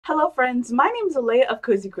Hello friends, my name is Alea of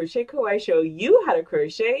Cozy Crochet Co. I show you how to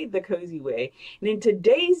crochet the cozy way. And in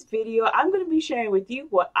today's video, I'm going to be sharing with you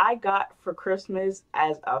what I got for Christmas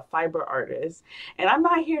as a fiber artist. And I'm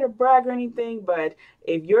not here to brag or anything, but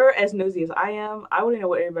if you're as nosy as I am, I want to know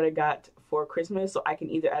what everybody got for Christmas so I can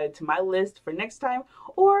either add it to my list for next time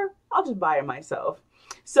or I'll just buy it myself.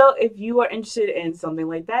 So if you are interested in something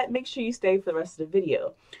like that, make sure you stay for the rest of the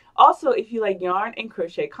video. Also, if you like yarn and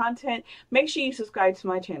crochet content, make sure you subscribe to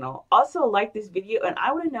my channel. Also, like this video, and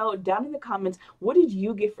I want to know down in the comments, what did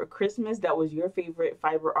you get for Christmas that was your favorite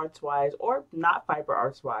fiber arts wise or not fiber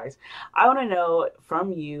arts wise? I want to know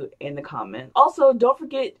from you in the comments. Also, don't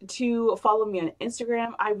forget to follow me on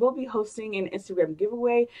Instagram. I will be hosting an Instagram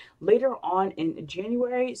giveaway later on in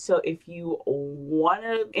January. So if you want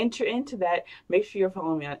to enter into that, make sure you're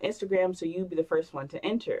following me on Instagram so you'll be the first one to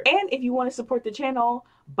enter. And if you want to support the channel,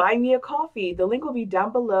 buy me a coffee. The link will be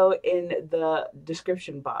down below in the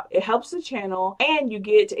description box. It helps the channel and you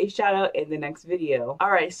get a shout out in the next video.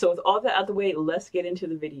 Alright, so with all that out of the way, let's get into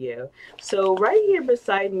the video. So right here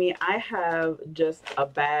beside me, I have just a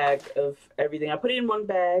bag of everything. I put it in one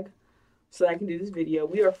bag so that I can do this video.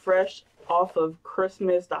 We are fresh off of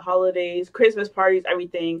Christmas, the holidays, Christmas parties,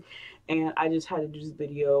 everything. And I just had to do this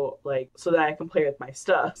video like so that I can play with my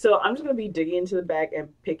stuff. So I'm just gonna be digging into the bag and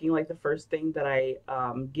picking like the first thing that I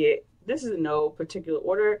get. This is in no particular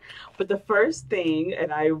order, but the first thing,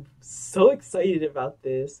 and I'm so excited about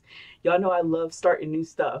this. Y'all know I love starting new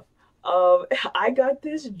stuff. I got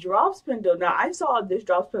this drop spindle. Now I saw this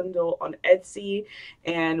drop spindle on Etsy,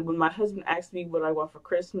 and when my husband asked me what I want for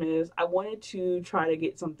Christmas, I wanted to try to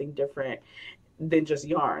get something different than just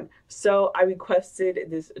yarn. So I requested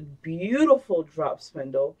this beautiful drop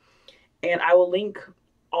spindle, and I will link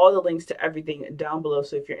all the links to everything down below.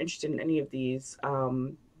 So if you're interested in any of these,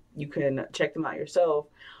 you can check them out yourself.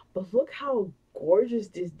 But look how gorgeous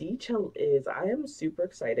this detail is. I am super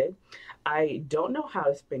excited. I don't know how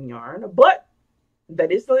to spin yarn, but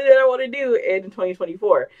that is something that I want to do in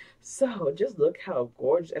 2024. So just look how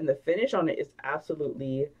gorgeous, and the finish on it is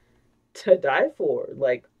absolutely to die for.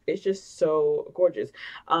 Like, it's just so gorgeous.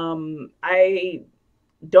 I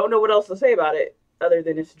don't know what else to say about it other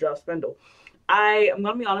than it's a drop spindle. I'm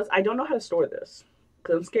gonna be honest, I don't know how to store this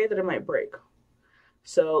because I'm scared that it might break.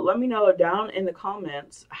 So let me know down in the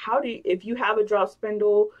comments, if you have a drop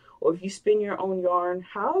spindle or if you spin your own yarn,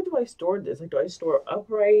 how do I store this? Like, do I store it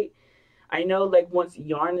upright? I know like once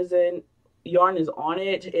yarn is on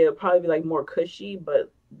it, it'll probably be like more cushy,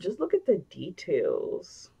 but just look at the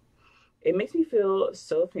details. It makes me feel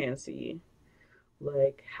so fancy.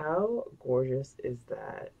 Like, how gorgeous is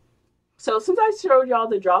that? So since I showed y'all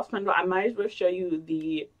the drop spindle, I might as well show you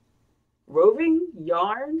the roving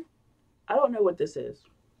yarn. I don't know what this is,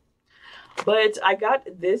 but I got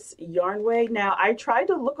this yarn way. Now I tried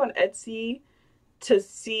to look on Etsy to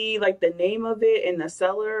see like the name of it and the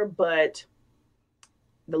seller, but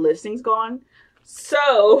the listing's gone.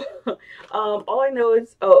 So all I know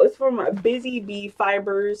is, oh, it's from Busy Bee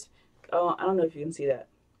Fibers. I don't know if you can see that.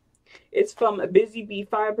 It's from Busy Bee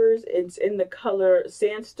Fibers. It's in the color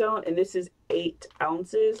Sandstone, and this is 8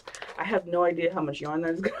 ounces. I have no idea how much yarn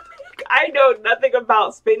that's gonna make. I know nothing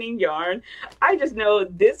about spinning yarn. I just know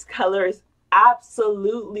this color is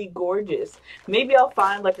absolutely gorgeous. Maybe I'll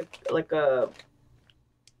find like a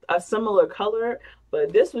similar color,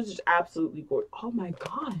 but this was just absolutely gorgeous. Oh my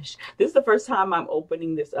gosh, this is the first time I'm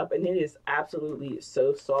opening this up, and it is absolutely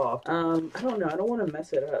so soft. I don't know, I don't want to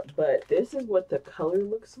mess it up, but this is what the color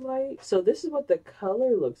looks like. So this is what the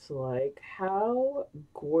color looks like. How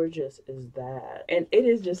gorgeous is that? And it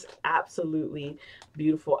is just absolutely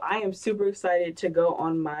beautiful. I am super excited to go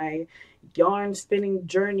on my yarn spinning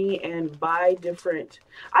journey and buy different.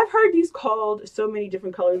 I've heard these called so many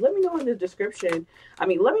different colors. Let me know in the description. Let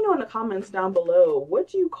me know in the comments down below,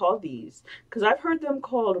 what do you call these? Because I've heard them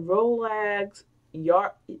called Rolags,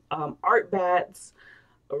 art bats,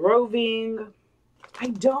 roving. I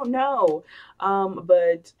don't know,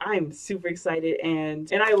 but I'm super excited,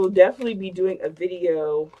 and I will definitely be doing a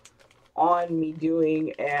video on me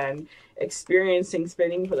doing and experiencing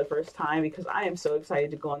spinning for the first time, because I am so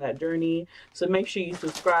excited to go on that journey. So make sure you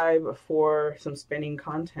subscribe for some spinning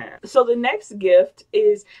content. So the next gift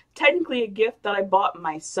is technically a gift that I bought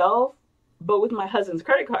myself, but with my husband's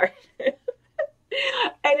credit card.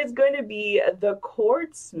 And it's going to be the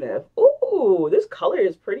Cordsmith. Ooh, this color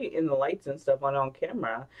is pretty in the lights and stuff on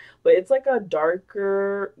camera, but it's like a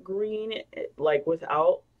darker green, like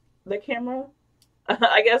without the camera.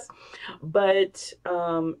 I guess. But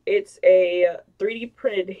it's a 3D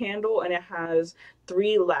printed handle and it has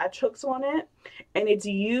 3 latch hooks on it, and it's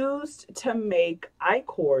used to make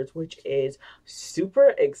I-cords, which is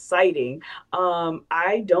super exciting.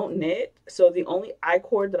 I don't knit, so the only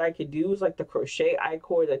I-cord that I could do is like the crochet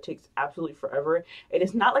I-cord that takes absolutely forever, and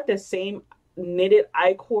it's not like the same knitted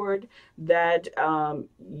I-cord that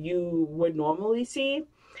you would normally see.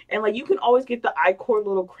 And like you can always get the I-cord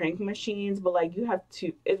little crank machines, but like you have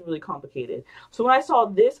to, it's really complicated. So when I saw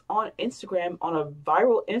this on Instagram, on a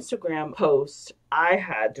viral Instagram post, I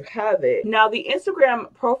had to have it. Now the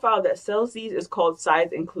Instagram profile that sells these is called Size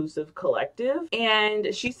Inclusive Collective,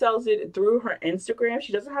 and she sells it through her Instagram.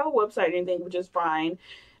 She doesn't have a website or anything, which is fine.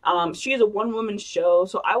 She is a one-woman show,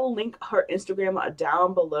 so I will link her Instagram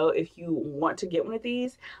down below if you want to get one of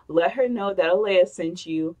these. Let her know that Alea sent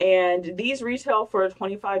you. And these retail for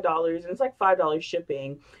 $25, and it's like $5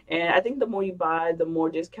 shipping. And I think the more you buy, the more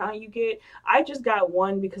discount you get. I just got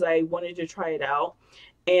one because I wanted to try it out,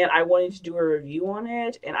 and I wanted to do a review on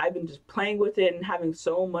it, and I've been just playing with it and having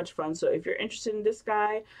so much fun. So if you're interested in this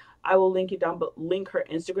guy, I will link her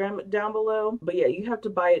Instagram down below. But yeah, you have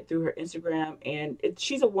to buy it through her Instagram, and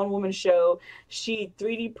she's a one-woman show. She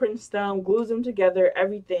 3D prints them, glues them together,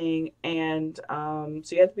 everything, and so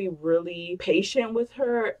you have to be really patient with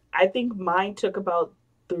her. I think mine took about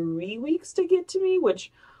 3 weeks to get to me,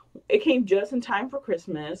 which it came just in time for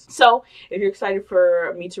Christmas. So if you're excited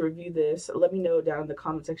for me to review this, let me know down in the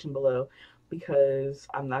comment section below, because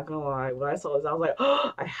I'm not gonna lie, when I saw this I was like,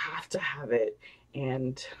 oh, I have to have it.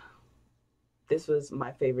 And this was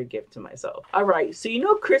my favorite gift to myself. All right, so you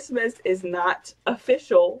know Christmas is not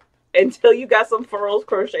official until you got some Furls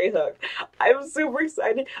crochet hook. I'm super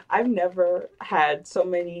excited. I've never had so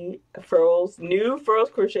many new Furls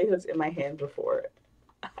crochet hooks in my hand before.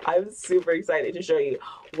 I'm super excited to show you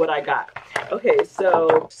what I got. Okay,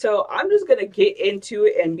 so I'm just gonna get into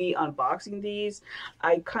it and be unboxing these.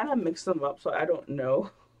 I kind of mixed them up, so I don't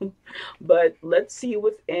know. But let's see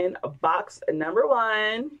what's in box number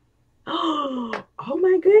 1. Oh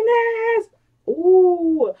my goodness.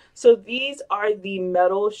 Ooh, so these are the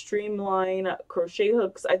metal Streamline crochet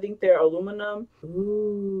hooks. I think they're aluminum.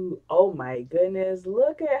 Ooh, oh my goodness,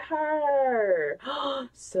 look at her.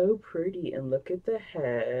 So pretty. And look at the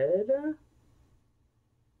head.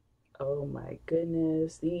 Oh my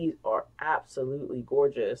goodness, these are absolutely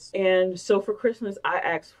gorgeous. And so for Christmas I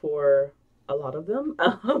asked for a lot of them.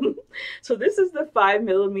 So this is the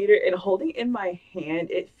 5mm, and holding in my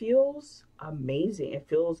hand, it feels amazing. It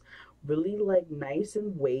feels really like nice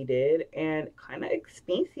and weighted and kind of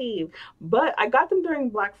expensive, but I got them during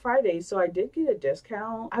Black Friday, so I did get a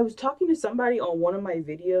discount. I was talking to somebody on one of my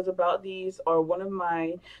videos about these, or one of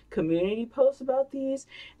my community posts about these,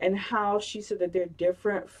 and how she said that they're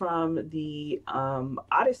different from the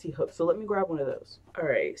Odyssey hook. So let me grab one of those. All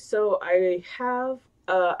right, so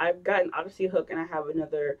I've got an Odyssey hook and I have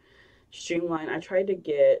another Streamline. I tried to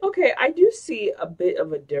get, okay, I do see a bit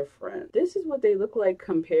of a difference. This is what they look like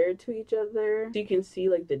compared to each other. So you can see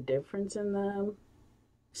like the difference in them.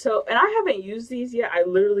 So, and I haven't used these yet. I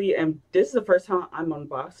literally am, this is the first time I'm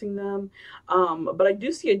unboxing them. But I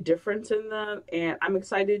do see a difference in them, and I'm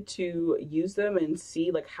excited to use them and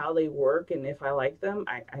see like how they work and if I like them.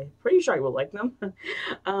 I'm pretty sure I will like them.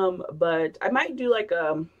 But I might do like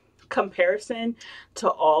a comparison to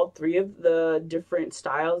all 3 of the different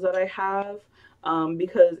styles that I have,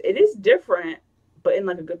 because it is different, but in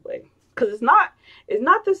like a good way, because it's not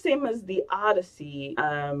the same as the Odyssey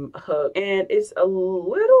hook, and it's a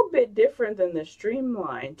little bit different than the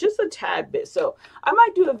Streamline, just a tad bit. So I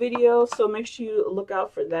might do a video, so make sure you look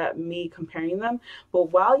out for that, me comparing them.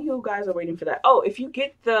 But while you guys are waiting for that, oh, if you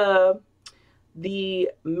get the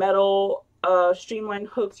metal Streamline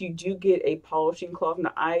hooks, you do get a polishing cloth.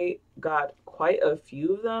 Now I got quite a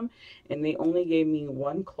few of them, and they only gave me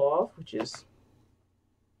 1 cloth, which is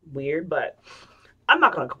weird, but I'm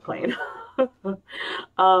not gonna complain.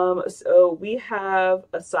 So we have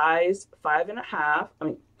a size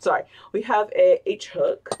 5.5. We have a H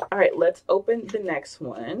hook. All right, let's open the next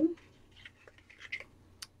one.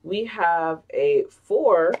 We have a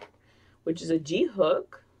 4, which is a G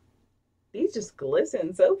hook. These just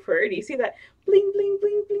glisten so pretty. See that bling, bling,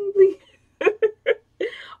 bling, bling, bling.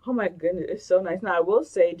 Oh my goodness, it's so nice. Now I will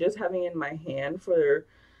say, just having it in my hand,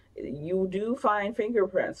 you do find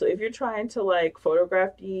fingerprints. So if you're trying to like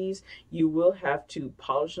photograph these, you will have to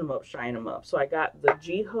polish them up, shine them up. So I got the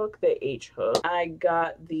G hook, the H hook. I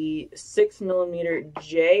got the 6mm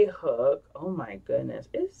J hook. Oh my goodness,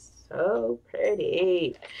 it's so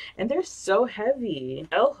pretty. And they're so heavy.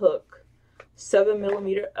 L hook.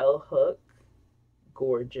 7mm L hook,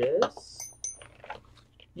 gorgeous.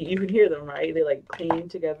 You can hear them, right? They like clean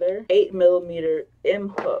together. 8mm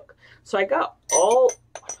M hook. So I got all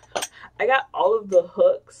of the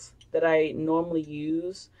hooks that I normally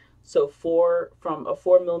use. So from a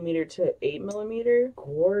 4mm to 8mm.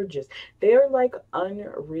 Gorgeous. They are like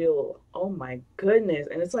unreal. Oh my goodness.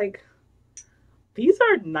 And it's like, these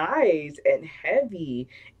are nice and heavy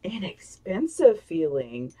and expensive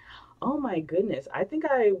feeling. Oh my goodness. I think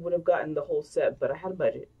I would have gotten the whole set, but I had a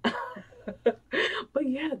budget. But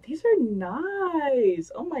yeah, these are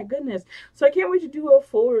nice. Oh my goodness. So I can't wait to do a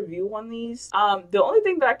full review on these. The only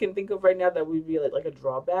thing that I can think of right now that would be like a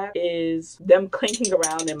drawback is them clinking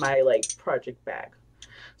around in my like project bag.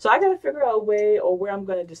 So I gotta figure out a way or where I'm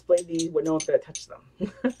gonna display these where no one's gonna touch them.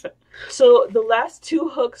 So the last two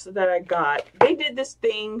hooks that I got, they did this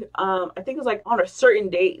thing, I think it was like on a certain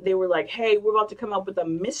date, they were like, hey, we're about to come up with a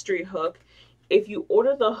mystery hook. If you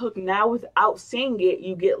order the hook now without seeing it,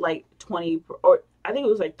 you get like 20, or I think it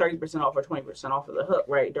was like 30% off or 20% off of the hook,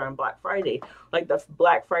 right, during Black Friday, like the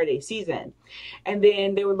Black Friday season. And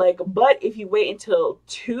then they were like, but if you wait until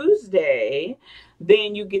Tuesday,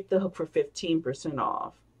 then you get the hook for 15%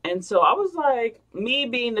 off. And so I was like, me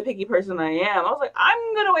being the picky person I am, I was like,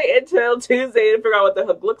 I'm going to wait until Tuesday to figure out what the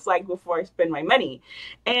hook looks like before I spend my money.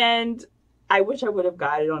 And I wish I would have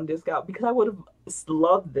got it on discount because I would have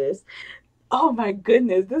loved this. Oh my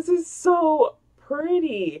goodness, this is so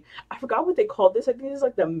pretty. I forgot what they called this. I think this is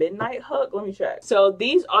like the midnight hook. Let me check. So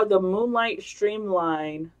these are the Moonlight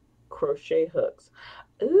Streamline crochet hooks.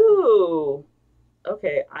 Ooh.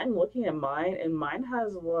 Okay, I'm looking at mine and mine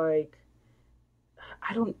has like,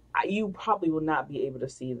 you probably will not be able to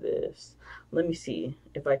see this. Let me see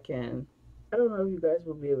if I can. I don't know if you guys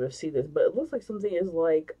will be able to see this, but it looks like something is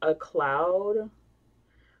like a cloud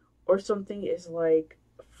or something is like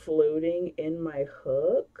floating in my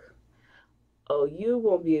hook. Oh, you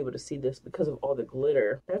won't be able to see this because of all the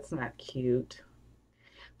glitter. That's not cute.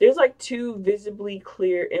 There's like two visibly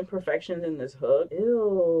clear imperfections in this hook.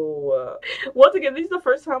 Ew. Once again, this is the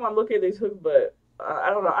first time I'm looking at these hooks, but I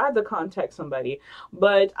don't know. I have to contact somebody.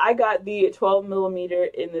 But I got the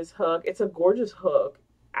 12mm in this hook. It's a gorgeous hook.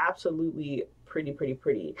 Absolutely pretty, pretty,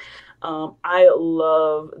 pretty. I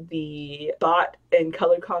love the thought and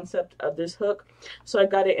color concept of this hook. So I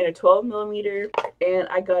got it in a 12mm and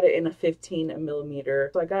I got it in a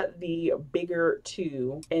 15mm. So I got the bigger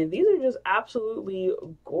two. And these are just absolutely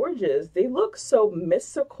gorgeous. They look so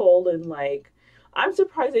mystical and like, I'm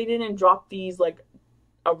surprised they didn't drop these like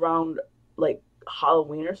around like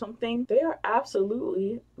Halloween or something. They are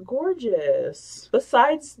absolutely gorgeous.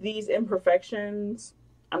 Besides these imperfections,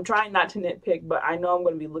 I'm trying not to nitpick, but I know I'm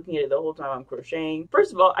going to be looking at it the whole time I'm crocheting.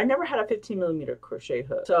 First of all, I never had a 15mm crochet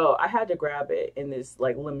hook, so I had to grab it in this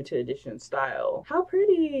like limited edition style. How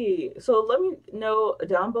pretty. So let me know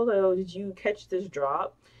down below, did you catch this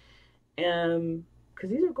drop? Because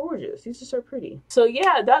these are gorgeous. These are so pretty. So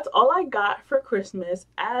yeah, that's all I got for Christmas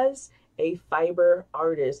as a fiber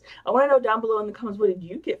artist. I want to know down below in the comments, what did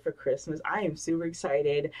you get for Christmas? I am super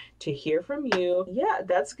excited to hear from you. Yeah,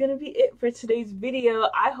 that's gonna be it for today's video.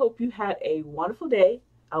 I hope you had a wonderful day,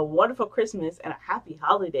 a wonderful Christmas, and a happy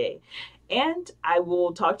holiday. And I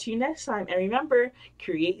will talk to you next time. And remember,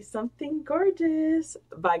 create something gorgeous.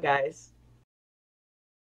 Bye, guys.